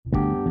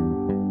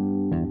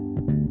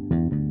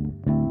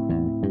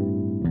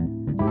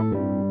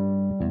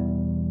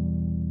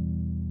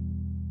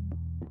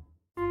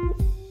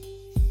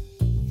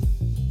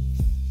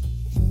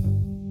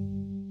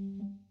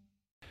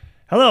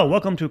Hello,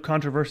 welcome to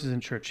Controversies in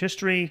Church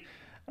History.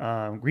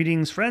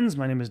 Greetings, friends.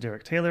 My name is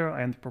Derek Taylor.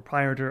 I am the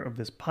proprietor of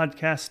this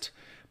podcast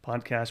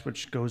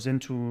which goes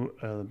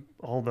into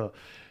all the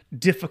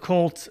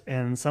difficult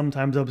and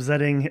sometimes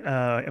upsetting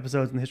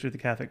episodes in the history of the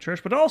Catholic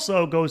Church, but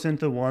also goes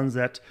into ones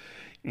that,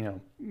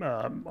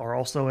 are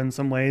also in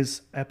some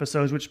ways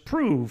episodes which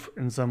prove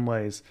in some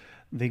ways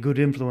the good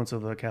influence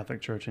of the Catholic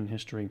Church in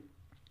history.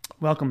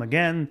 Welcome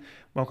again.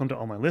 Welcome to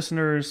all my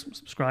listeners,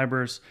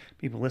 subscribers,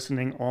 people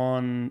listening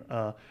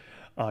on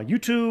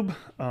YouTube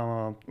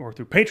or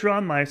through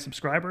Patreon, my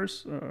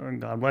subscribers.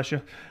 God bless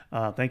you.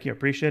 Thank you. I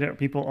appreciate it.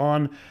 People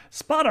on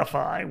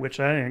Spotify, which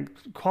I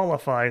didn't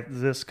qualify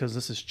this because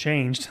this has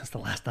changed since the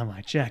last time I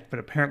checked, but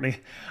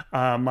apparently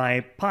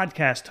my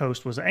podcast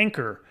host was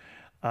Anchor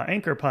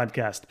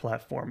podcast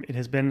platform. It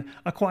has been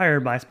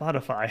acquired by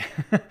Spotify.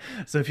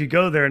 So if you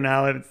go there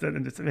now,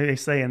 they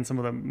say in some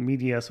of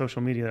the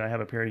social media that I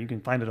have up here, you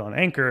can find it on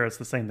Anchor. It's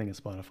the same thing as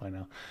Spotify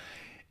now.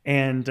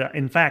 And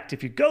in fact,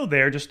 if you go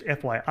there, just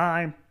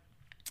FYI,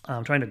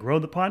 I'm trying to grow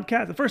the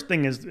podcast. The first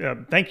thing is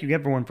thank you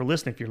everyone for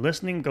listening. If you're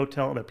listening, go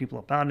tell other people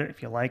about it.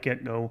 If you like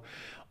it, go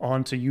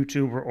on to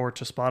YouTube or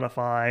to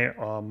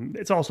Spotify.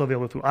 It's also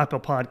available through Apple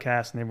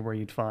Podcasts and everywhere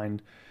you'd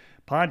find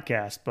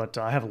podcasts. But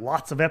I have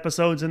lots of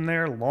episodes in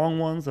there, long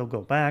ones. They'll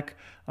go back.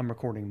 I'm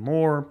recording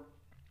more.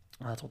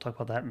 So we'll talk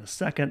about that in a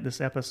second,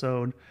 this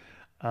episode.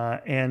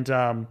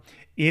 And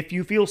if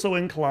you feel so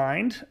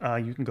inclined,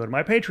 you can go to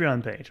my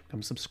Patreon page, become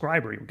a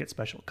subscriber. You'll get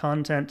special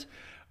content,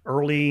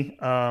 early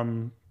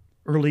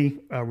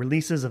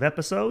releases of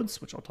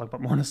episodes, which I'll talk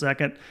about more in a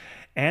second,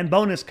 and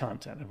bonus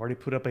content. I've already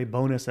put up a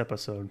bonus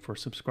episode for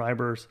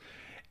subscribers.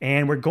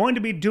 And we're going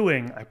to be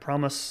doing, I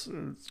promise,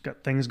 it's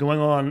got things going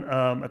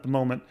on at the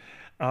moment,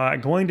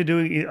 going to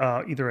do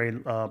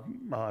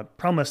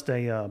promised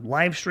a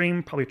live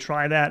stream, probably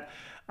try that.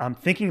 I'm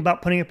thinking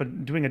about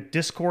doing a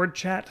Discord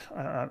chat.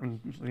 I'm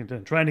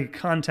trying to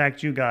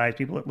contact you guys,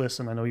 people that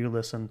listen. I know you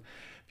listen.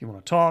 If you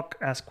want to talk,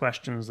 ask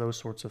questions, those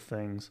sorts of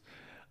things.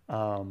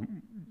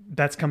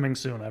 That's coming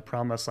soon, I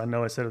promise. I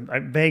know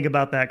I'm vague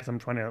about that because I'm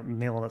trying to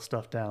nail all that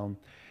stuff down.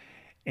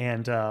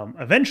 And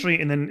eventually,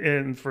 and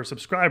then for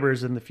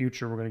subscribers in the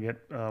future, we're going to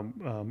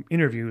get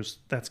interviews.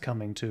 That's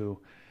coming too.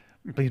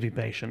 Please be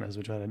patient as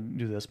we try to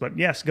do this. But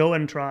yes, go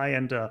and try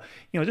and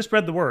just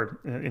spread the word.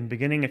 In the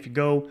beginning, if you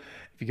go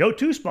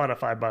to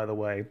Spotify, by the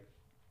way,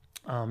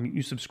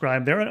 you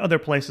subscribe. There are other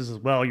places as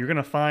well. You're going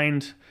to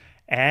find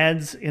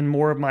ads in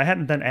more of my. I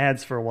hadn't done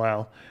ads for a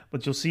while,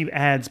 but you'll see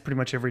ads pretty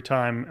much every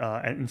time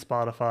in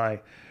Spotify.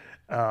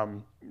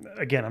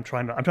 Again, I'm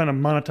trying to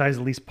monetize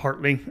at least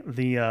partly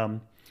the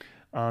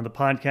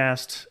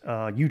podcast.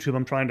 YouTube,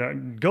 I'm trying to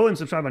go and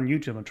subscribe on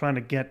YouTube. I'm trying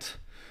to get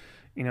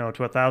to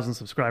 1,000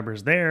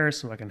 subscribers there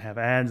so I can have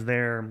ads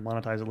there,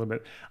 monetize a little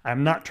bit.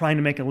 I'm not trying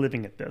to make a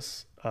living at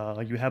this.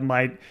 You have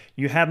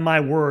my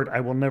word. I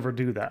will never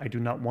do that. I do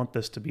not want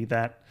this to be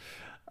that.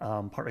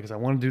 Partly because I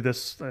want to do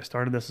this. I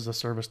started this as a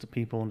service to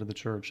people and to the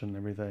church and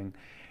everything.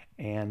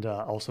 And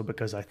also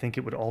because I think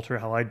it would alter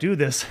how I do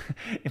this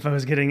if I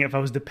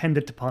was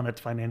dependent upon it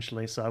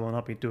financially. So I will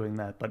not be doing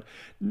that. But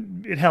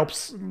it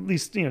helps at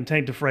least,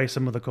 to defray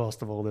some of the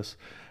cost of all this.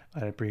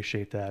 I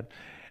appreciate that.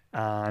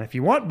 And if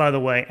you want, by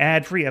the way,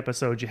 ad-free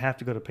episodes, you have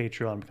to go to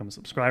Patreon and become a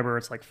subscriber.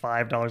 It's like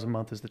 $5 a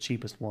month is the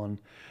cheapest one.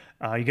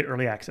 You get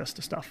early access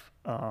to stuff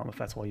if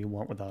that's all you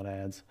want without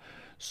ads.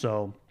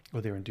 So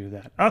go there and do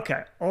that.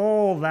 Okay,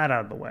 all that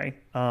out of the way.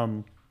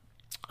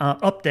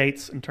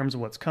 Updates in terms of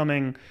what's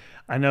coming.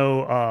 I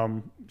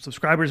know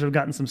subscribers have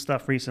gotten some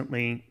stuff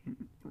recently.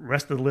 The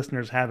rest of the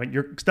listeners haven't.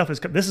 Your stuff is.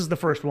 This is the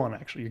first one,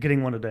 actually. You're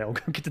getting one today. I'll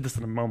get to this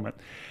in a moment.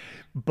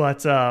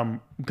 But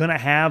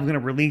gonna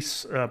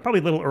release probably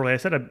a little early. I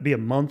said it'd be a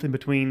month in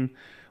between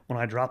when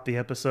I drop the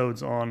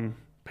episodes on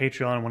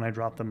Patreon and when I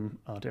drop them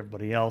to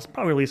everybody else.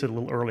 Probably release it a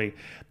little early.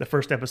 The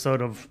first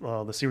episode of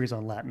the series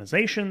on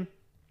Latinization.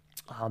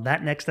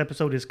 That next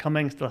episode is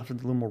coming. Still have to do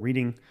a little more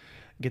reading,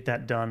 get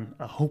that done.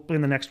 Hopefully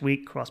in the next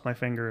week. Cross my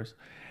fingers.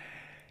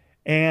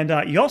 And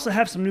you also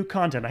have some new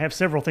content. I have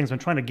several things. I'm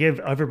trying to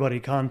give everybody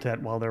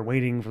content while they're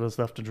waiting for the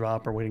stuff to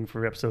drop or waiting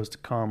for episodes to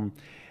come.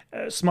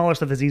 Smaller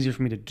stuff that's easier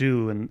for me to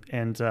do,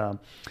 and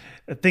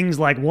things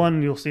like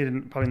one you'll see it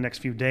in probably the next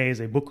few days,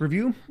 a book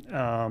review.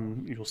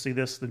 You'll see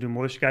this. They do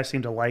more. You guys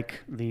seem to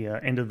like the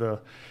end of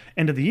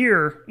the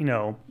year.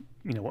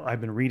 What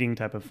I've been reading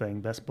type of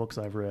thing. Best books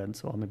I've read.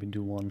 So I'll maybe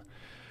do one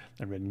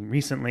I've written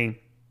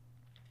recently,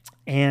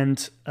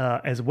 and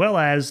as well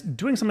as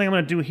doing something I'm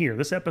going to do here.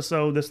 This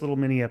little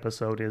mini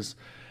episode is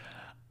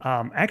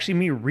actually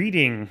me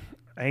reading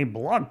a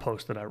blog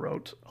post that I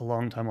wrote a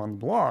long time on the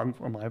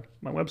blog on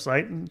my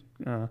website,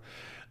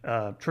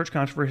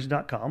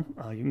 churchcontroversies.com.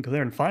 You can go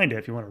there and find it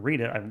if you want to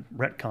read it. I've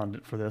retconned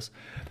it for this.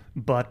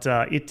 But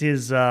it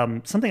is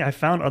something I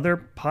found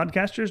other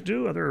podcasters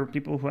do, other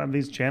people who have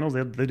these channels.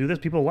 They do this.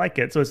 People like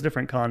it, so it's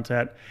different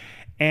content.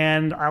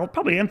 And I'll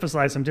probably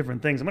emphasize some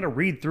different things. I'm going to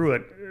read through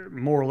it,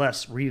 more or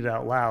less read it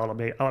out loud. I'm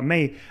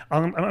going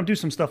to do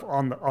some stuff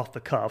off the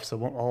cuff, so it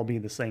won't all be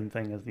the same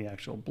thing as the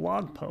actual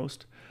blog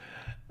post.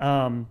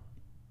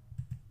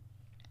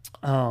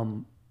 But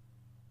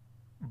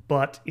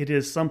it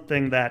is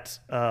something that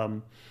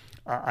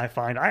I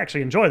find I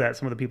actually enjoy that.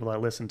 Some of the people I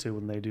listen to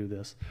when they do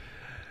this.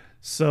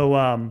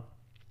 So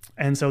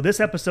and so this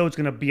episode is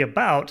going to be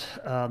about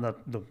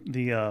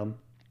the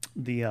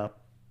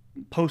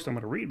post I'm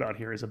going to read about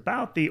here is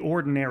about the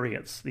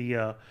ordinariates,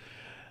 the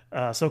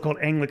so-called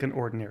Anglican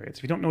ordinariates.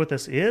 If you don't know what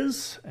this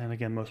is, and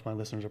again, most of my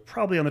listeners are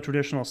probably on the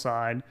traditional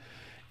side.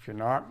 If you're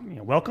not,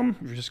 welcome.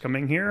 If you're just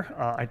coming here,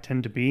 I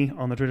tend to be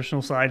on the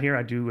traditional side here.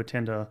 I do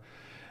attend a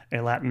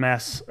Latin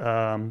Mass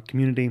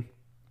community,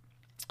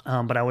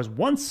 but I was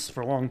once,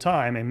 for a long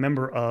time, a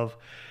member of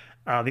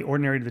the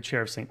Ordinary to the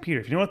Chair of St. Peter.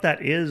 If you know what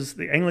that is,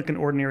 the Anglican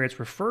ordinariates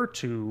refer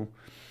to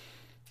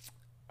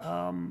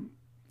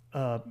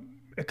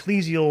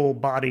ecclesial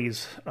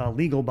bodies,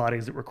 legal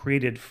bodies that were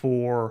created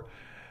for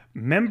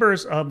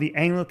members of the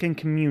Anglican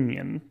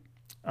Communion,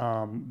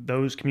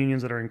 those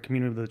communions that are in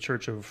communion with the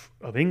Church of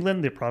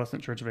England, the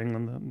Protestant Church of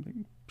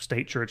England, the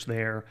state church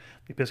there,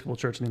 the Episcopal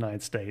Church in the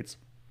United States,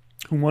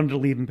 who wanted to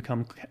leave and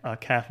become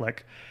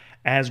Catholic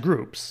as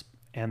groups.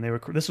 And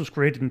this was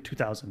created in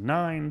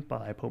 2009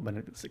 by Pope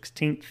Benedict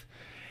XVI.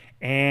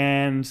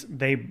 And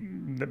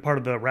part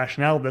of the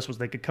rationale of this was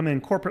they could come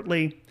in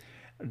corporately.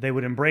 They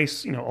would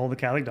embrace, all the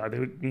Catholic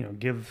doctrine. They would,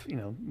 give,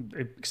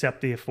 accept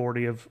the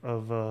authority of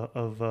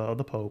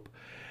the Pope,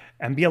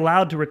 and be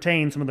allowed to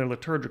retain some of their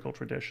liturgical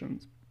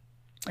traditions.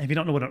 If you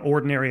don't know what an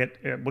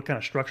ordinariate, what kind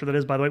of structure that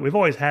is, by the way,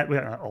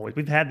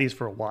 we've had these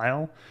for a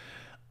while.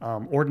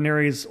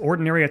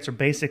 Ordinariates are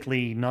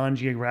basically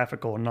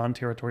non-geographical and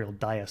non-territorial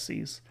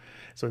dioceses.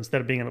 So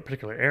instead of being in a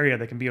particular area,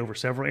 they can be over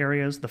several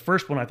areas. The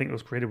first one I think that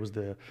was created was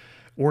the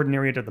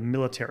Ordinariate of the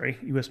military,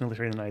 U.S.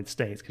 military in the United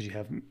States, because you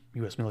have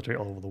U.S. military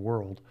all over the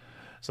world.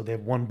 So they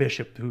have one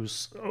bishop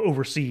who's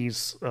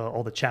oversees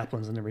all the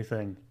chaplains and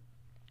everything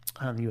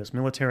in the U.S.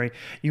 military.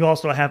 You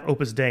also have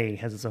Opus Dei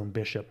has its own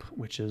bishop,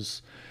 which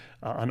is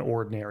an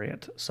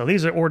ordinariate. So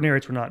these are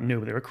ordinariates were not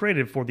new. They were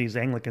created for these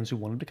Anglicans who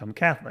wanted to become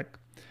Catholic.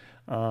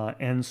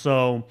 And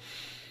so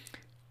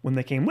when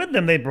they came with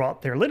them, they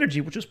brought their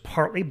liturgy, which is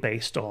partly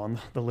based on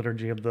the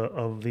liturgy of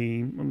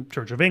the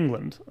Church of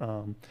England.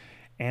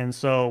 And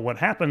so what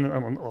happened,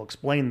 I'll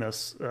explain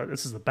this.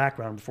 This is the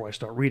background before I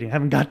start reading. I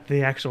haven't got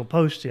the actual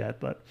post yet,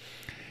 but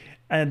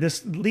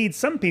this leads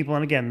some people,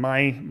 and again,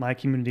 my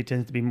community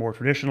tends to be more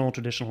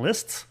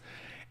traditionalists,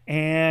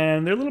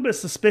 and they're a little bit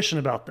suspicious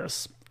about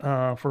this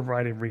for a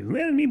variety of reasons.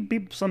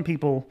 And some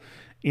people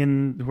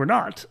who are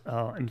not.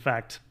 In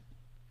fact,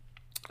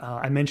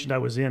 I mentioned I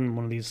was in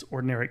one of these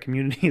ordinary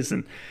communities,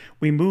 and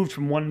we moved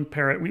from one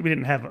parish. We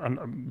didn't have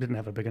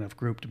a big enough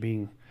group to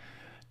be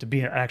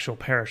an actual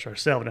parish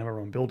ourselves. We didn't have our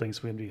own building,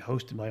 so we had to be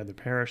hosted by other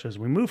parishes.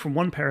 We moved from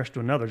one parish to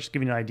another, just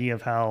giving you an idea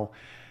of how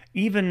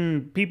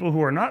even people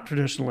who are not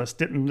traditionalists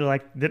didn't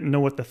know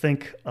what to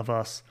think of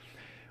us.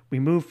 We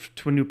moved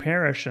to a new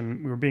parish,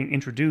 and we were being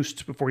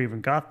introduced before we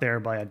even got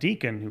there by a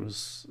deacon who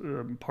was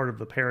part of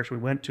the parish we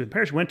went to. The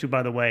parish we went to,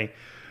 by the way,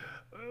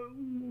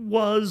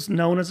 was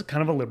known as a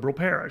kind of a liberal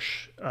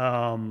parish,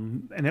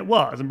 and it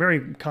was. And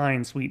very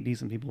kind, sweet,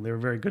 decent people. They were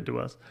very good to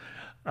us.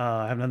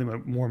 I have nothing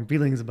but warm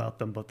feelings about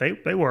them, but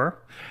they were.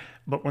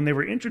 But when they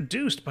were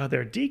introduced by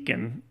their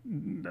deacon,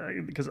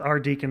 because our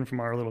deacon from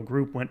our little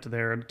group went to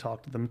there and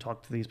talked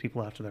to these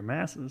people after their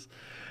masses,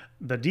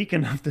 the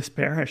deacon of this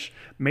parish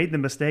made the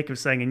mistake of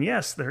saying, and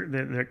yes,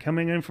 they're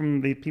coming in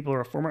from the people who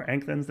are former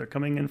Anglicans, they're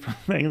coming in from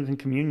the Anglican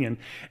Communion,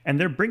 and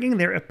they're bringing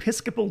their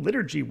Episcopal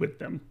liturgy with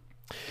them.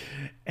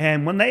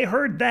 And when they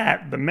heard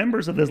that, the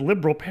members of this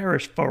liberal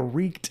parish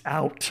freaked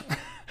out.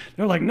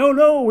 They're like,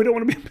 no, we don't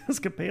want to be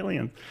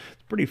Episcopalians.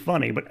 It's pretty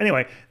funny. But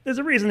anyway, there's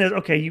a reason is,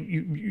 okay,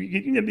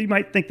 you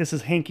might think this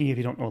is hanky if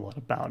you don't know a lot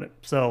about it.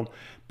 So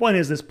point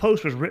is, this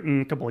post was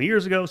written several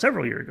years ago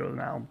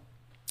now,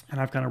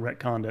 and I've kind of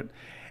retconned it.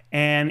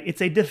 And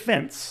it's a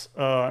defense,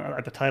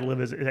 the title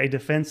of it is a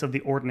defense of the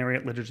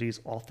Ordinariate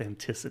liturgy's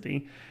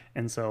authenticity.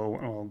 And so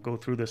I'll go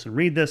through this and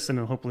read this, and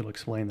then hopefully it'll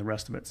explain the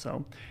rest of it.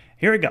 So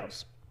here it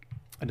goes.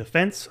 A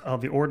defense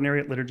of the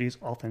Ordinariate liturgy's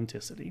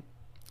authenticity.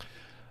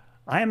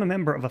 I am a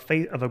member of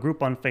a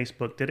group on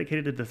Facebook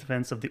dedicated to the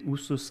defense of the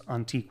Usus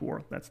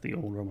Antiquor, that's the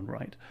old Roman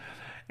rite.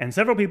 And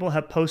several people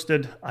have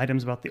posted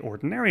items about the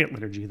Ordinariate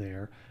liturgy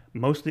there,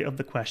 mostly of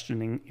the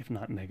questioning, if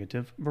not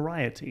negative,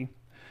 variety.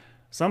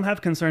 Some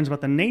have concerns about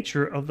the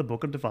nature of the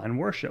Book of Divine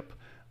Worship,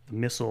 the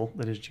missal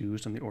that is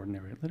used in the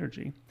Ordinariate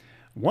liturgy.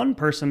 One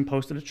person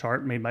posted a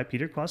chart made by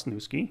Peter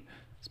Kwasniewski,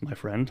 it's my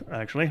friend,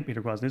 actually,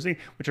 Peter Kwasniewski,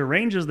 which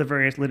arranges the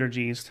various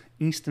liturgies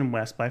east and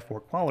west by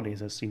 4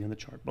 qualities, as seen in the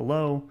chart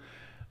below.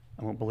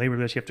 I won't belabor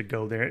this, you have to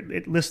go there.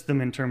 It lists them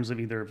in terms of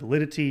either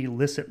validity,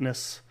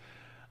 licitness,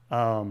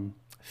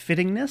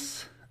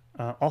 fittingness,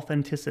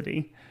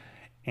 authenticity,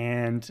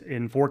 and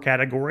in 4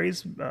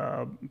 categories,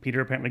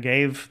 Peter apparently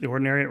gave the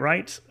Ordinariate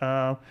rite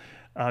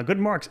good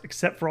marks,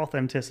 except for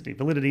authenticity.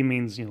 Validity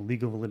means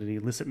legal validity.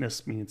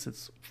 Licitness means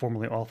it's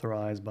formally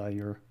authorized by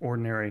your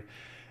ordinary.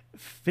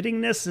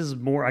 Fittingness is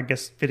more, I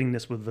guess,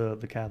 fittingness with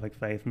the Catholic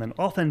faith, and then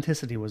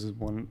authenticity was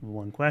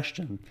one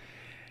question.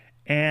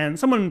 And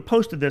someone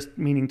posted this,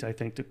 meaning to, I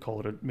think, to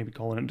call it, maybe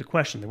call it into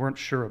question. They weren't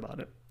sure about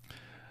it.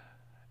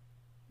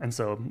 And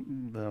so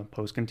the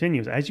post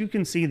continues. As you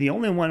can see, the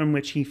only one in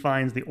which he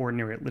finds the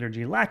ordinary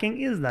liturgy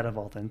lacking is that of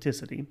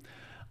authenticity.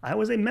 I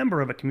was a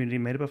member of a community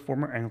made up of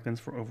former Anglicans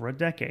for over a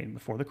decade,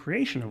 before the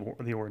creation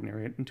of the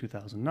ordinariate in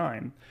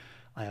 2009.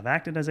 I have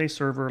acted as a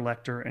server,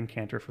 lector, and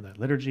cantor for that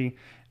liturgy,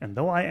 and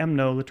though I am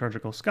no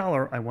liturgical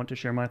scholar, I want to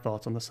share my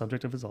thoughts on the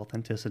subject of its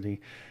authenticity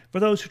for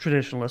those who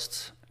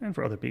traditionalists, and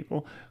for other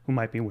people who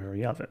might be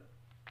wary of it.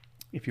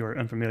 If you are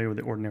unfamiliar with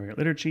the ordinariate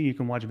liturgy, you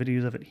can watch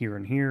videos of it here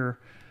and here.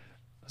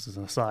 This is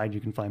an aside, you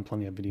can find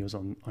plenty of videos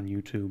on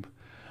YouTube.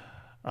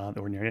 The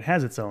ordinariate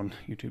has its own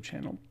YouTube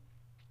channel.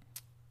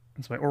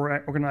 And so I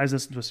organize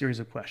this into a series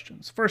of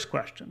questions. First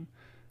question,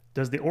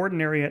 does the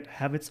ordinariate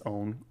have its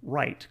own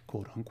rite,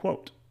 quote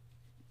unquote?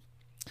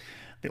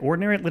 The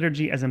ordinariate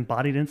liturgy, as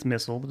embodied in its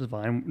missal, the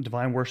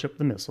divine worship,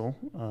 the missal,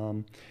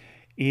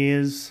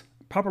 is,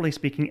 properly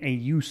speaking, a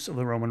use of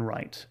the Roman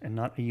rite and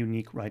not a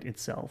unique rite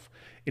itself.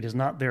 It is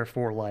not,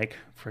 therefore, like,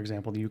 for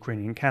example, the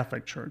Ukrainian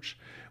Catholic Church,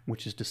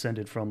 which is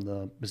descended from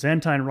the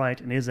Byzantine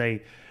rite and is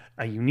a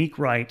unique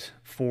rite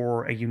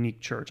for a unique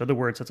church. In other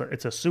words,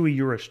 it's a sui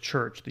juris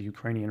church, the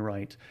Ukrainian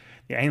rite.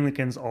 The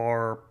Anglicans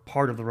are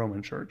part of the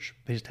Roman Church.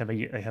 They just have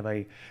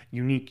a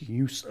unique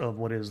use of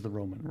what is the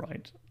Roman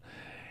rite.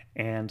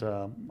 And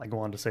I go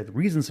on to say the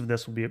reasons for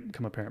this will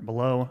become apparent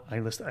below. I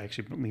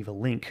actually leave a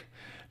link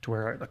to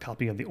where a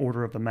copy of the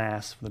Order of the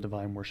Mass for the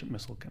Divine Worship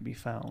Missal can be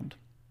found.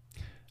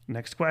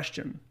 Next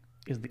question.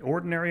 Is the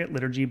ordinariate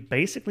liturgy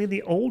basically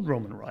the old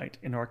Roman rite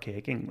in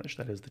archaic English?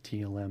 That is the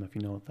TLM, if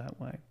you know it that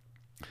way.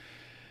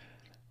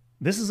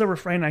 This is a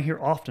refrain I hear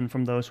often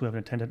from those who have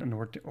attended an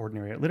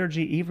ordinariate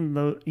liturgy,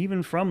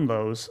 even from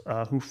those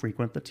who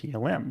frequent the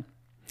TLM.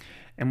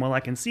 And while I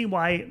can see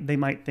why they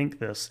might think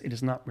this, it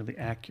is not really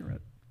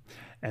accurate.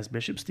 As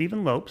Bishop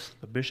Stephen Lopes,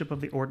 the Bishop of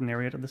the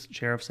Ordinariate of the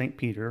Chair of St.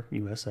 Peter,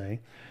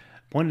 USA,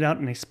 pointed out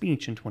in a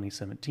speech in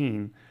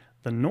 2017,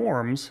 the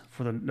norms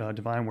for the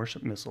Divine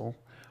Worship Missal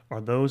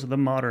are those of the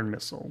modern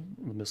Missal,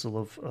 the Missal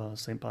of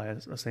St.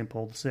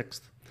 Paul VI.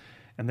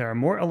 And there are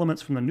more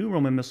elements from the New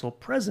Roman Missal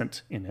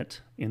present in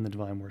it, in the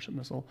Divine Worship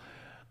Missal.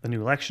 The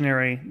new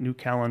lectionary, new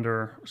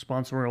calendar,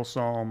 responsorial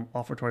psalm,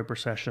 offertory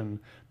procession,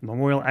 the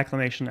memorial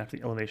acclamation after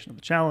the elevation of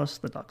the chalice,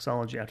 the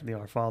doxology after the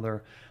Our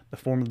Father, the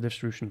form of the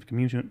distribution of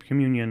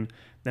communion,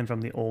 then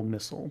from the Old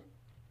Missal,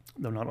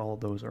 though not all of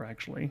those are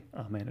actually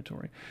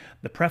mandatory.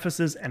 The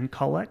prefaces and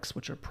collects,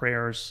 which are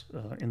prayers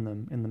in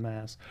the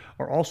Mass,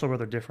 are also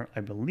rather different,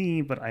 I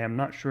believe, but I am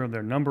not sure of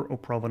their number or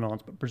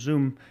provenance, but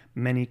presume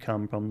many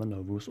come from the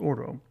Novus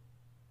Ordo.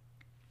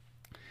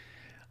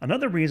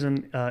 Another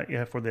reason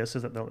for this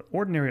is that the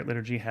ordinariate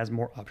liturgy has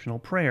more optional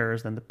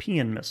prayers than the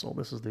Paean Missal.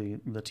 This is the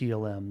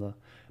TLM, the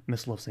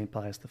Missal of St.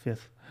 Pius V,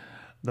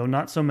 though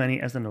not so many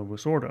as the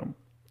Novus Ordo.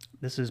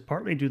 This is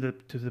partly due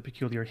to the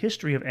peculiar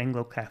history of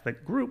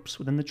Anglo-Catholic groups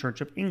within the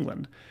Church of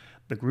England,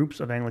 the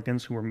groups of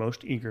Anglicans who were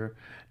most eager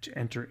to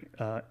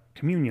enter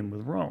communion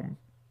with Rome.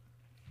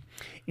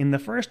 In the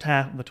first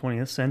half of the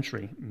 20th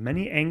century,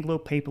 many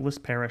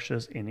Anglo-Papalist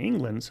parishes in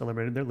England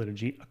celebrated their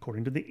liturgy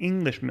according to the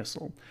English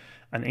Missal,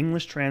 an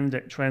English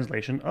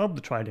translation of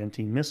the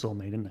Tridentine Missal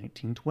made in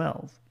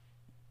 1912.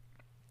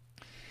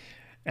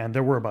 And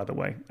there were, by the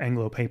way,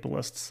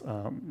 Anglo-Papalists.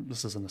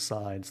 This is an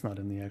aside, it's not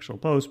in the actual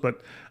post,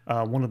 but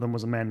one of them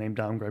was a man named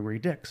Dom Gregory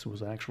Dix, who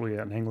was actually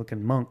an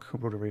Anglican monk who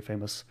wrote a very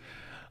famous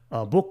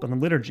book on the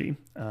liturgy,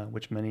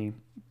 which many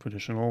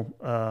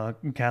traditional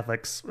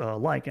Catholics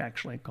like,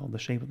 actually, called The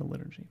Shape of the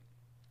Liturgy.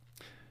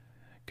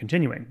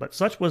 Continuing, but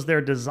such was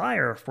their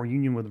desire for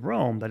union with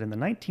Rome that in the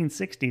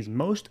 1960s,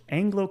 most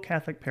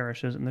Anglo-Catholic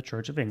parishes in the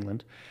Church of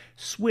England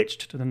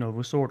switched to the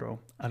Novus Ordo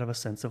out of a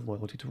sense of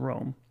loyalty to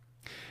Rome.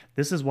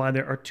 This is why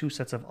there are two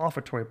sets of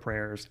offertory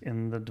prayers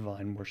in the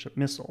Divine Worship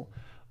Missal.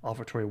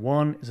 Offertory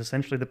 1 is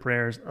essentially the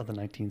prayers of the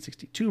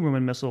 1962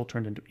 Roman Missal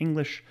turned into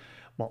English,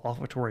 while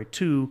Offertory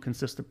 2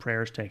 consists of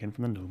prayers taken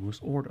from the Novus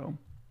Ordo.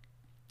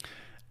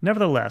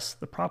 Nevertheless,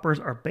 the propers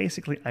are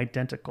basically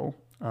identical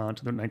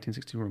to the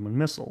 1960 Roman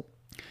Missal.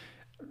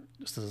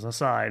 Just as an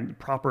aside,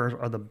 propers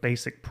are the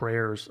basic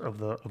prayers of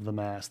the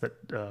Mass that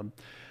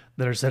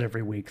are said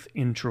every week,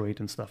 introit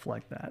and stuff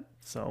like that.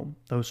 So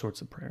those sorts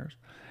of prayers.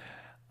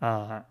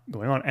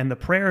 Going on. And the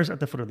prayers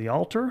at the foot of the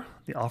altar,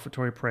 the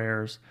offertory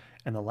prayers,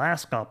 and the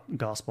last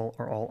gospel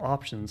are all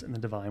options in the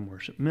Divine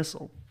Worship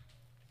Missal.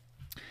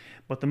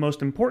 But the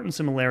most important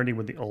similarity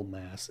with the Old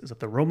Mass is that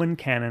the Roman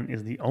canon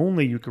is the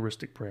only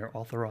Eucharistic prayer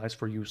authorized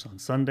for use on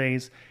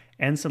Sundays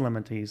and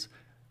solemnities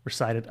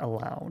recited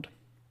aloud.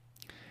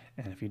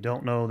 And if you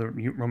don't know, the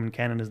Roman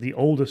canon is the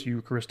oldest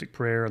Eucharistic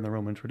prayer in the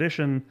Roman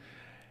tradition.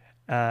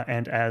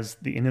 And as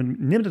the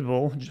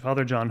inimitable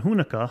Father John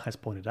Hunica has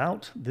pointed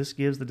out, this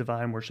gives the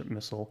Divine Worship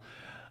Missal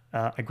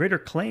a greater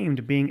claim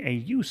to being a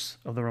use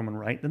of the Roman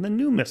rite than the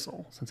new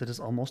Missal, since it is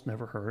almost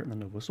never heard in the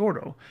Novus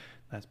Ordo.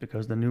 That's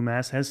because the new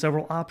Mass has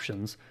several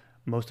options,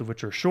 most of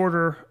which are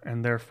shorter,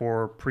 and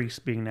therefore priests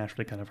being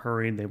naturally kind of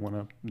hurried, they want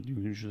to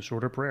use a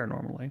shorter prayer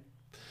normally.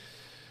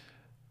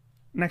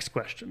 Next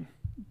question.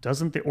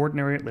 Doesn't the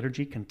ordinary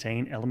liturgy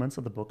contain elements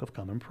of the Book of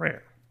Common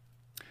Prayer,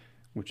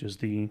 which is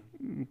the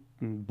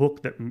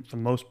book that, for the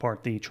most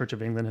part, the Church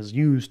of England has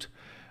used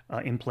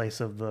in place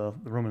of the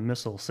Roman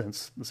Missal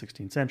since the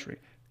 16th century?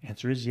 The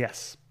answer is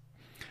yes.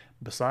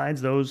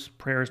 Besides those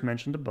prayers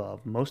mentioned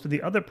above, most of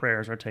the other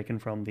prayers are taken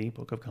from the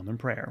Book of Common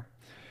Prayer.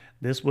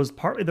 This was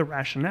partly the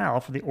rationale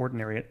for the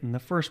ordinariate in the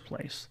first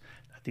place,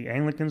 that the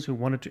Anglicans who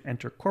wanted to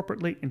enter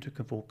corporately into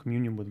full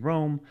communion with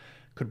Rome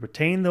could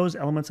retain those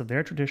elements of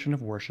their tradition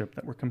of worship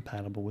that were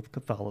compatible with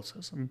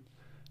Catholicism.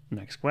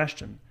 Next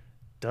question.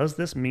 Does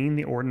this mean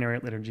the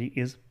ordinariate liturgy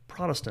is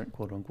Protestant,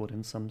 quote unquote,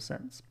 in some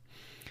sense?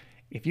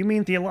 If you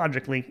mean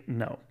theologically,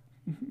 no.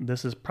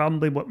 This is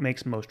probably what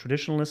makes most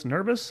traditionalists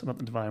nervous about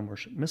the Divine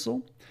Worship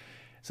Missal,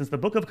 since the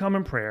Book of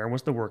Common Prayer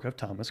was the work of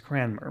Thomas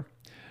Cranmer,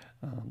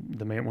 one of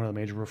the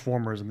major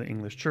reformers of the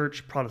English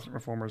Church, Protestant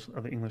reformers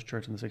of the English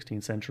Church in the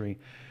 16th century,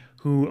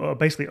 who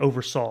basically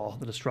oversaw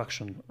the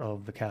destruction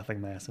of the Catholic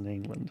Mass in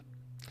England.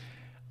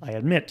 I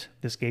admit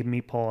this gave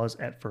me pause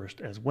at first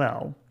as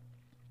well.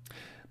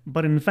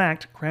 But in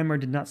fact, Cranmer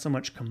did not so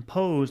much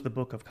compose the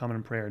Book of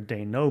Common Prayer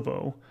de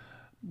novo,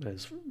 that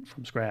is,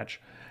 from scratch,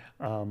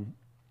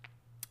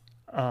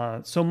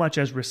 so much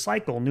as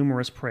recycle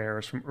numerous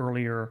prayers from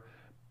earlier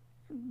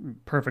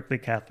perfectly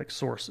Catholic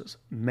sources.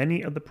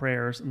 Many of the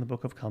prayers in the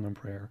Book of Common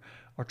Prayer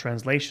are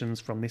translations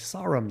from the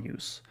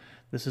Saramus.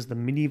 This is the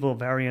medieval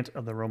variant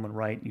of the Roman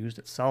Rite used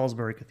at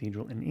Salisbury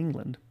Cathedral in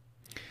England.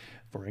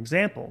 For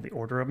example, the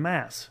Order of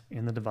Mass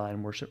in the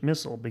Divine Worship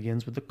Missal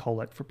begins with the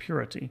Collect for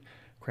Purity,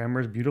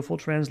 Cranmer's beautiful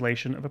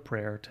translation of a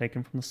prayer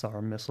taken from the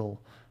Sarum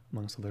Missal,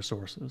 amongst other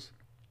sources.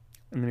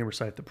 And then we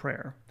recite the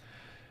prayer.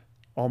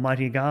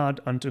 Almighty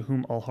God, unto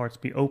whom all hearts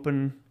be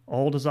open,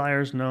 all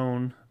desires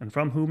known, and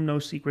from whom no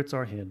secrets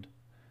are hid,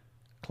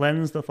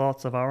 cleanse the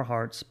thoughts of our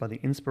hearts by the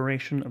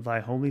inspiration of thy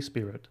Holy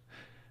Spirit,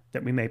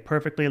 that we may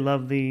perfectly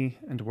love thee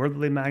and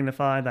worthily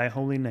magnify thy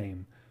holy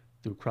name,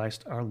 through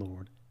Christ our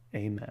Lord.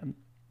 Amen.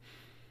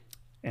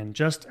 And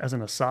just as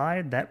an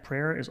aside, that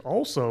prayer is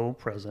also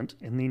present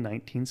in the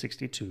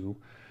 1962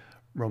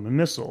 Roman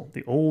Missal,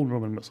 the old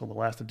Roman Missal, the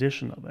last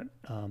edition of it.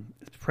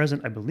 It's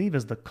present, I believe,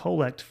 as the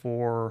collect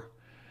for,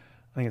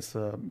 I think it's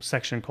the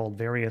section called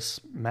Various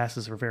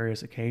Masses for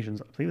Various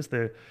Occasions. I believe it's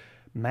the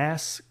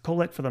Mass,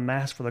 Collect for the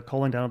Mass for the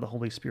Calling Down of the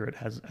Holy Spirit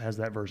has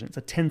that version. It's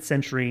a 10th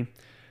century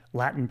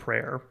Latin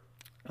prayer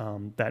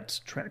that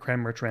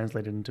Cranmer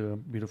translated into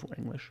beautiful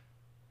English.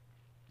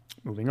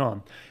 Moving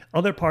on.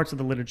 Other parts of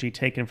the liturgy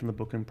taken from the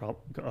Book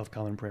of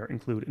Common Prayer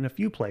include, in a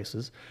few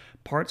places,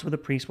 parts where the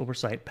priest will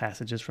recite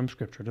passages from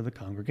Scripture to the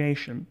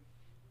congregation.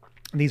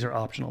 These are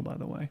optional, by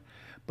the way,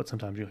 but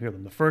sometimes you'll hear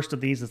them. The first of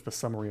these is the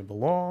summary of the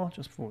law,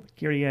 just before the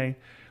Kyrie,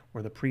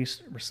 where the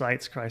priest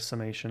recites Christ's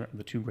summation of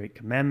the two great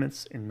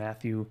commandments in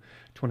Matthew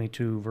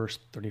 22, verse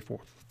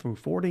 34 through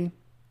 40.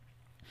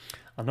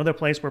 Another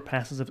place where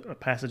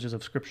passages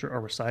of Scripture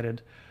are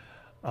recited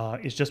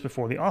is just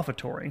before the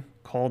offertory,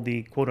 called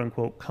the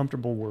quote-unquote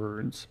comfortable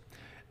words.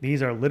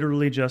 These are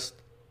literally just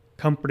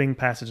comforting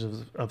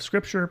passages of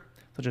Scripture,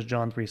 such as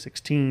John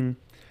 3:16.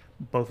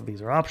 Both of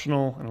these are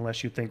optional, and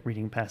unless you think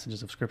reading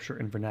passages of Scripture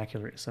in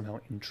vernacular is somehow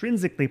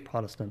intrinsically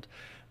Protestant,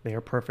 they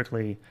are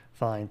perfectly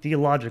fine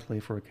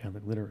theologically for a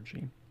Catholic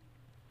liturgy.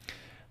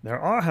 There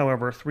are,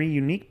 however, 3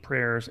 unique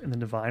prayers in the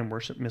Divine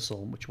Worship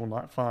Missal, which you will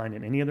not find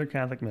in any other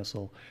Catholic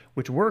missal,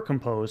 which were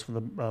composed for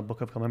the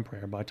Book of Common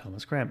Prayer by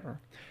Thomas Cranmer.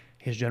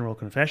 His General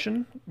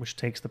Confession, which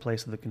takes the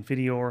place of the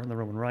Confiteor in the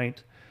Roman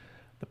Rite,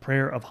 the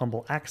Prayer of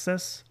Humble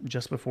Access,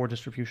 just before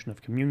distribution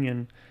of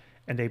communion,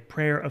 and a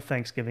Prayer of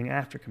Thanksgiving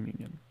after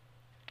communion.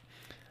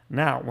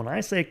 Now, when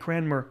I say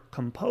Cranmer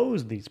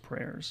composed these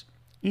prayers,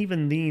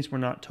 even these were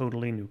not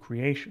totally new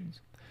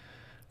creations.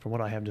 From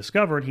what I have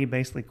discovered, he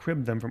basically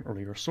cribbed them from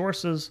earlier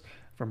sources,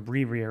 from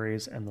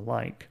breviaries and the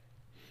like.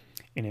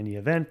 In any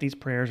event, these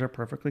prayers are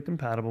perfectly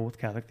compatible with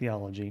Catholic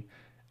theology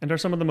and are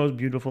some of the most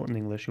beautiful in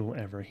English you will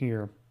ever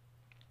hear.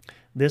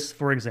 This,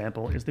 for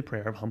example, is the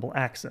Prayer of Humble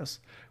Access,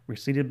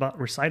 recited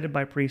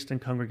by priest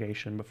and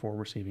congregation before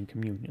receiving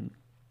communion.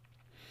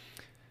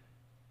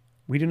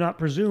 We do not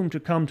presume to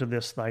come to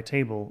this thy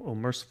table, O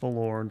merciful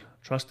Lord,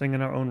 trusting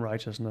in our own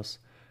righteousness,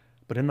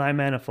 but in thy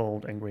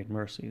manifold and great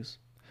mercies.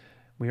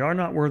 We are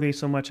not worthy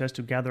so much as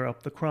to gather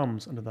up the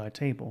crumbs under thy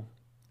table.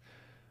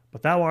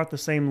 But thou art the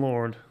same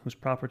Lord, whose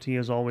property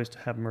is always to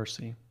have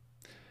mercy.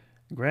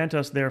 Grant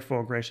us,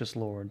 therefore, gracious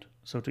Lord,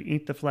 so to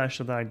eat the flesh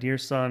of thy dear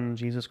Son,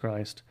 Jesus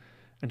Christ,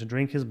 and to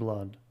drink his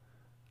blood,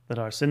 that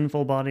our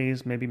sinful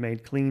bodies may be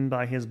made clean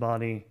by his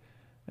body,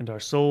 and our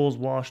souls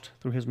washed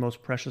through his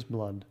most precious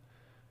blood,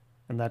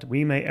 and that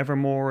we may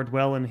evermore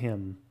dwell in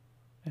him,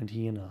 and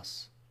he in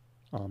us.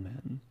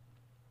 Amen.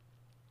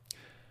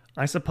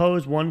 I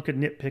suppose one could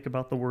nitpick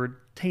about the word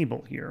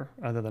table here,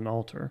 rather than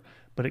altar,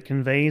 but it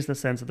conveys the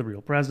sense of the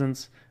real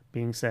presence,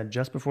 being said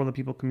just before the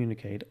people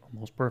communicate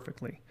almost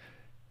perfectly.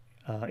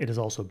 It is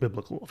also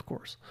biblical, of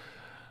course.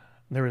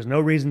 There is no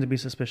reason to be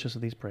suspicious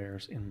of these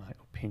prayers, in my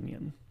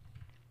opinion.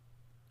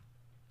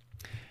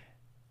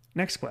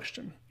 Next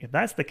question. If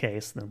that's the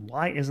case, then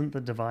why isn't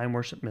the Divine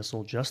Worship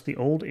Missal just the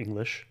Old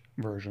English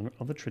version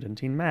of the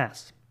Tridentine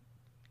Mass?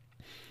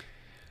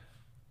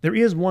 There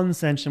is one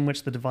sense in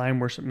which the Divine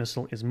Worship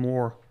Missal is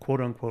more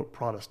quote-unquote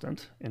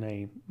Protestant in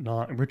a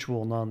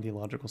ritual,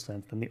 non-theological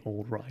sense than the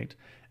Old Rite,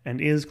 and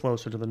is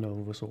closer to the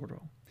Novus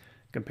Ordo.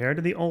 Compared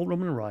to the Old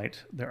Roman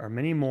Rite, there are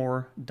many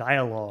more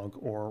dialogue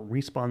or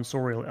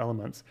responsorial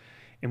elements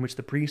in which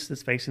the priest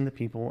is facing the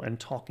people and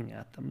talking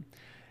at them,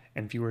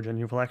 and fewer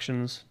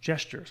genuflections,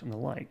 gestures, and the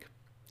like.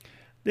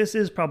 This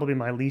is probably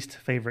my least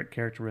favorite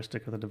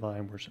characteristic of the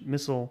Divine Worship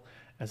Missal,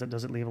 as it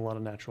doesn't leave a lot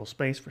of natural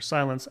space for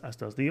silence, as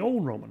does the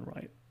Old Roman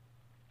Rite.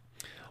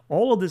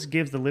 All of this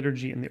gives the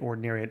liturgy in the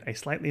Ordinariate a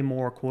slightly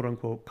more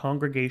quote-unquote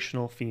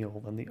congregational feel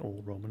than the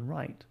Old Roman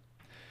Rite.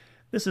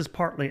 This is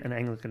partly an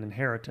Anglican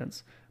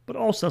inheritance, but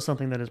also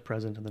something that is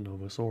present in the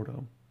Novus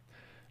Ordo.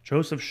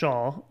 Joseph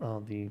Shaw,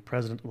 the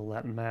president of the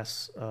Latin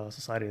Mass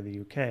Society of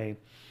the UK,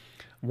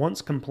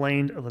 once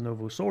complained of the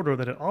Novus Ordo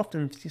that it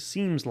often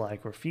seems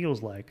like or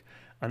feels like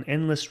an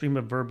endless stream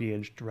of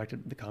verbiage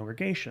directed at the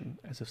congregation,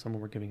 as if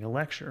someone were giving a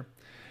lecture.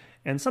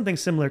 And something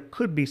similar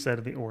could be said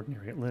of the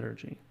Ordinariate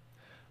liturgy.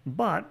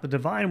 But the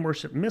Divine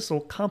Worship Missal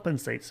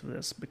compensates for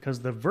this because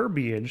the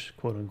verbiage,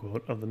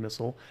 quote-unquote, of the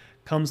Missal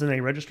comes in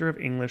a register of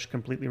English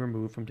completely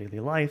removed from daily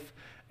life,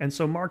 and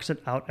so marks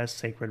it out as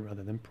sacred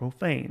rather than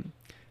profane.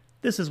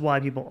 This is why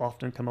people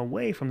often come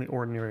away from the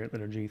Ordinariate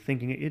liturgy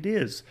thinking it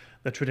is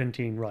the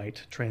Tridentine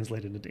Rite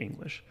translated into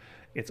English.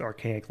 Its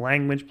archaic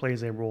language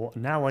plays a role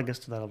analogous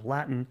to that of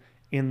Latin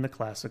in the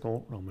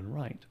classical Roman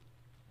Rite.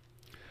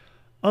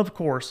 Of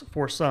course,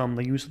 for some,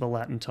 the use of the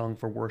Latin tongue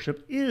for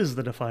worship is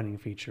the defining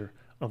feature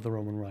of the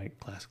Roman Rite,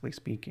 classically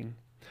speaking.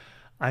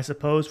 I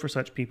suppose for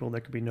such people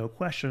there could be no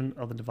question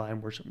of the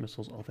Divine Worship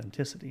Missal's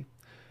authenticity.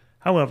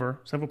 However,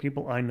 several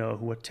people I know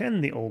who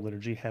attend the Old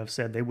Liturgy have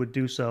said they would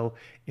do so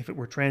if it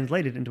were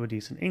translated into a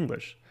decent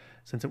English,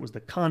 since it was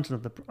the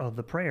content of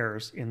the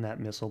prayers in that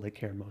Missal they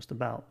cared most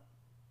about.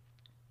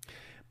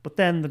 But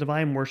then the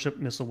Divine Worship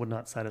Missal would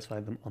not satisfy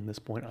them on this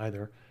point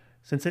either,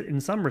 since it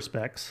in some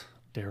respects,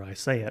 dare I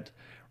say it,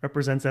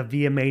 represents a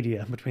via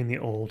media between the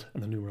Old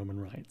and the New Roman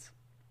Rites.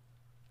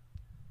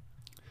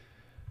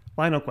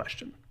 Final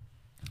question.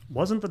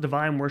 Wasn't the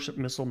Divine Worship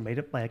Missal made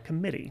up by a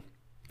committee?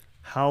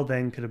 How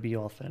then could it be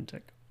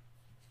authentic?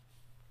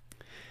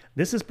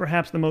 This is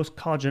perhaps the most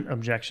cogent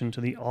objection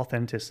to the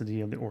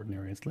authenticity of the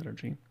Ordinariate's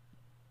liturgy.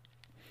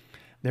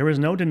 There is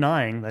no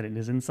denying that it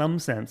is in some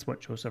sense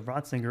what Joseph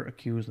Ratzinger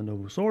accused the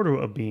Novus Ordo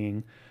of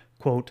being,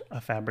 quote, a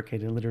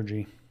fabricated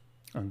liturgy,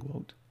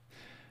 unquote.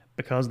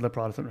 Because of the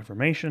Protestant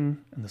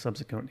Reformation and the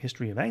subsequent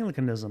history of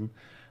Anglicanism,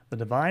 the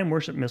Divine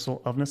Worship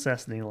Missal of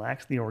necessity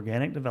lacks the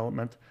organic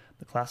development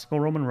the classical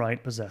Roman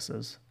Rite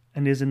possesses,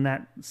 and is in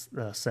that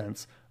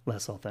sense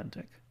less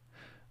authentic.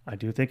 I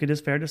do think it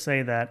is fair to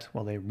say that,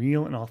 while a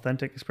real and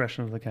authentic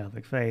expression of the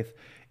Catholic faith,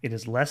 it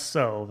is less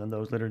so than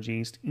those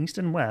liturgies, East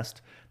and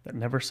West, that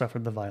never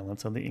suffered the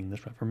violence of the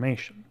English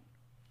Reformation.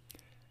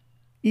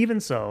 Even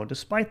so,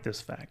 despite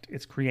this fact,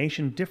 its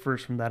creation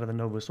differs from that of the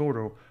Novus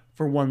Ordo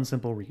for one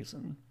simple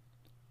reason: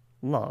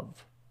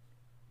 love.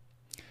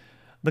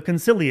 The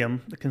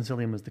Concilium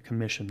is the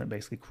commission that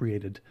basically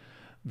created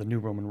the New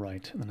Roman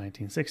Rite in the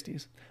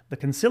 1960s. The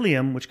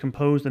Concilium, which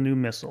composed the new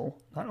Missal,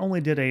 not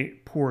only did a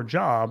poor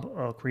job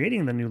of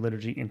creating the new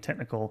liturgy in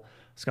technical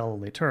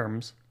scholarly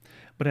terms,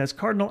 but as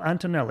Cardinal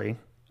Antonelli,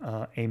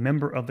 a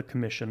member of the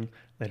commission,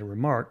 later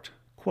remarked,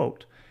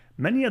 quote,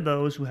 "Many of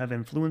those who have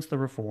influenced the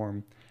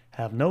reform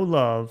have no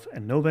love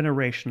and no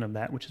veneration of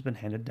that which has been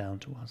handed down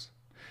to us.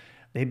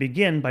 They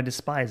begin by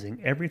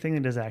despising everything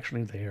that is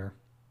actually there.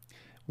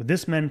 With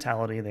this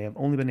mentality, they have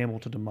only been able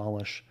to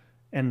demolish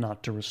and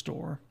not to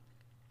restore."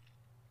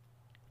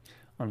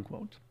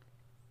 Unquote.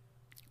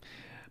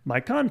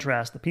 By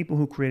contrast, the people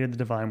who created the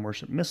Divine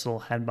Worship Missal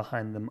had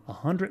behind them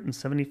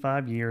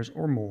 175 years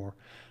or more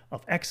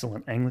of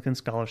excellent Anglican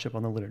scholarship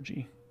on the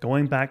liturgy,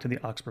 going back to the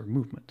Augsburg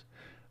movement,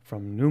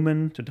 from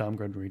Newman to Dom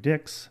Gregory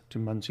Dix to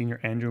Monsignor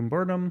Andrew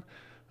Burnham,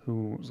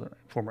 who was a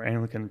former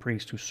Anglican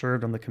priest who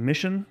served on the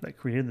commission that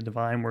created the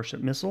Divine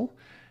Worship Missal,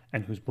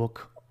 and whose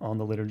book on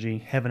the liturgy,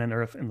 Heaven and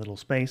Earth in Little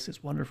Space,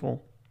 is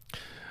wonderful.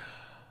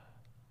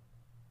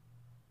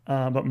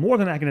 But more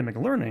than academic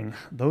learning,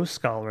 those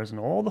scholars and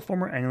all the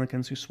former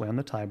Anglicans who swam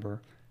the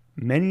Tiber,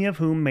 many of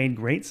whom made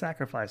great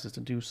sacrifices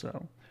to do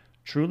so,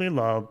 truly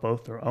love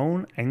both their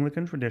own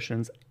Anglican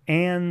traditions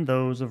and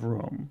those of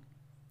Rome.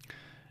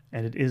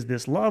 And it is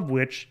this love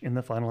which, in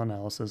the final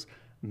analysis,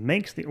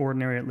 makes the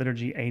Ordinariate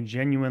liturgy a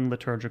genuine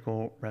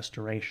liturgical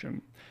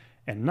restoration,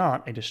 and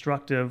not a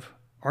destructive,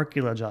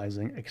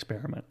 archaeologizing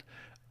experiment.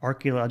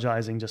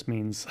 Archaeologizing just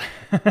means,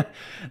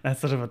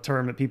 that's sort of a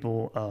term that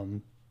people,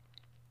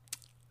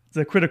 it's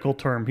a critical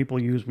term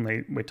people use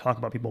when they talk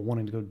about people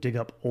wanting to go dig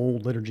up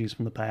old liturgies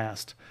from the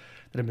past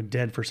that have been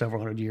dead for several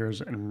hundred years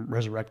and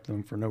resurrect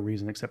them for no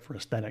reason except for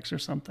aesthetics or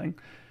something.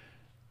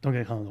 Don't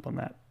get hung up on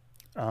that.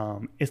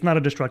 It's not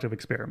a destructive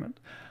experiment.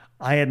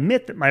 I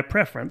admit that my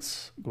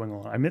preference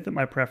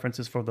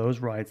is for those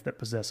rites that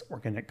possess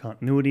organic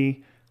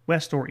continuity,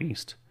 West or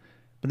East,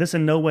 But this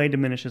in no way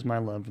diminishes my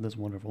love for this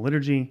wonderful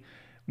liturgy,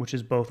 which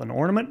is both an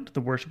ornament to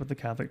the worship of the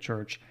Catholic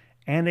Church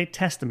and a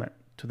testament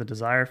to the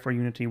desire for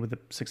unity with the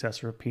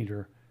successor of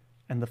Peter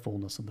and the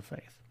fullness of the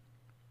faith.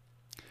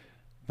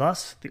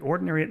 Thus, the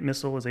Ordinariate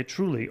Missal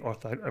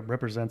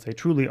represents a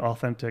truly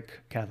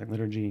authentic Catholic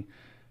liturgy,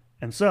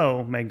 and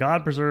so may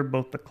God preserve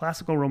both the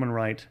classical Roman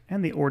Rite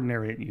and the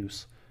Ordinariate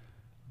use,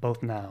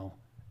 both now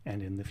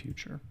and in the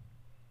future.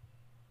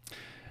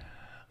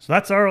 So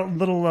that's our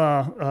little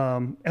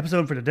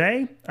episode for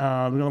today.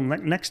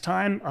 Next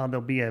time,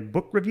 there'll be a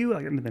book review.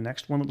 The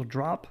next one that'll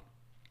drop,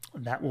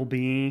 that will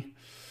be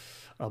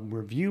a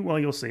review. Well,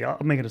 you'll see. I'll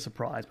make it a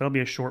surprise, but it'll be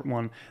a short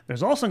one.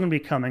 There's also going to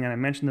be coming, and I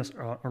mentioned this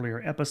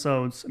earlier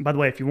episodes. And by the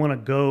way, if you want to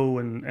go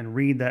and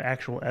read that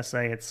actual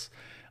essay, it's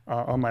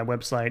on my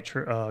website,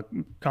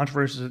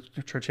 Controversies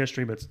of Church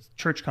History, but it's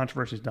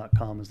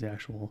churchcontroversies.com is the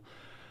actual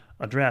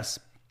address.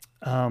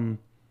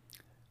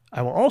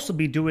 I will also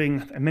be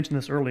doing, I mentioned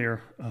this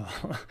earlier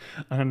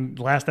on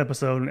the last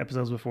episode and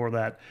episodes before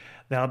that,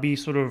 I'll be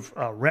sort of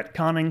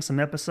retconning some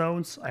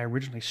episodes. I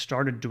originally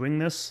started doing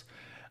this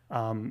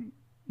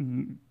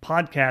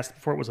podcast,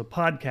 before it was a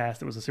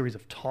podcast, it was a series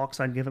of talks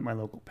I'd give at my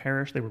local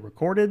parish. They were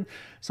recorded,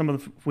 some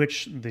of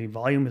which the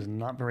volume is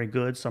not very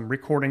good, so I'm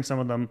recording some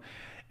of them.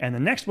 And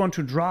the next one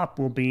to drop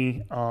will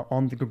be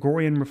on the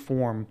Gregorian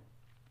reform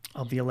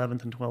of the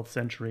 11th and 12th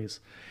centuries.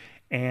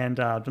 And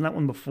I've done that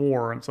one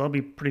before, and so that'll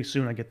be pretty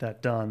soon I get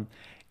that done.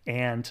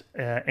 And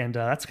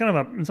that's kind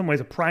of, in some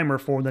ways, a primer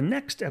for the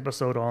next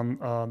episode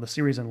on the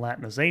series in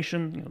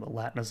Latinization, the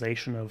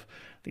Latinization of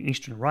the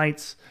Eastern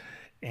rites.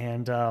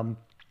 And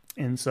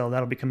so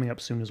that'll be coming up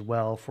soon as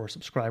well for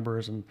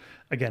subscribers. And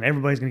again,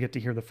 everybody's going to get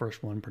to hear the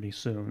first one pretty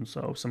soon.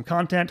 So some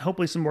content,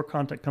 hopefully some more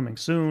content coming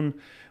soon,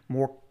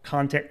 more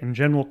content in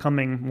general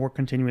coming more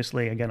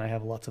continuously. Again, I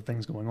have lots of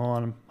things going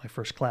on. My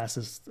first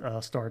class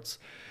starts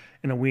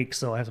in a week,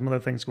 so I have some other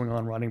things going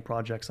on, writing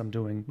projects I'm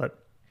doing,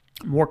 but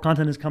more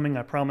content is coming,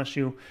 I promise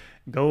you.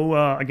 Go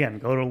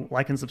to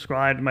like and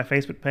subscribe to my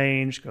Facebook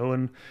page, go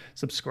and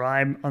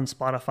subscribe on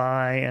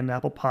Spotify and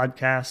Apple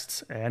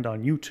Podcasts and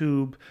on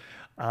YouTube.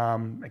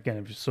 Again,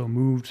 if you're so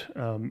moved,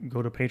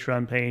 go to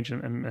Patreon page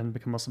and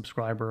become a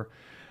subscriber.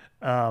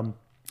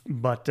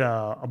 But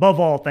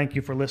above all, thank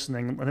you for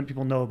listening. Let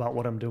people know about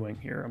what I'm doing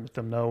here, and let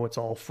them know it's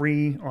all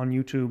free on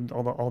YouTube,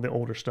 all the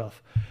older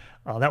stuff.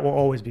 That will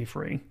always be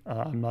free.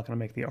 I'm not going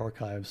to make the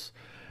archives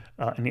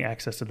any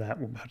access to that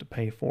we'll have to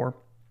pay for.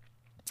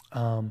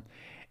 Once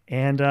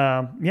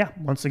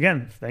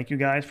again, thank you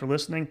guys for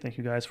listening. Thank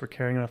you guys for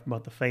caring enough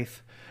about the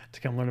faith to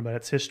come learn about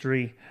its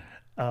history.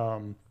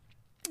 I'm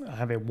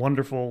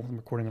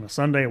recording on a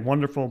Sunday, a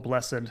wonderful,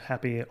 blessed,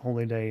 happy,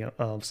 holy day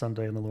of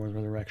Sunday in the Lord's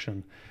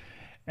resurrection.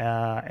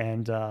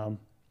 And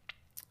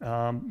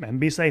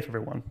be safe,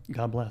 everyone.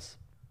 God bless.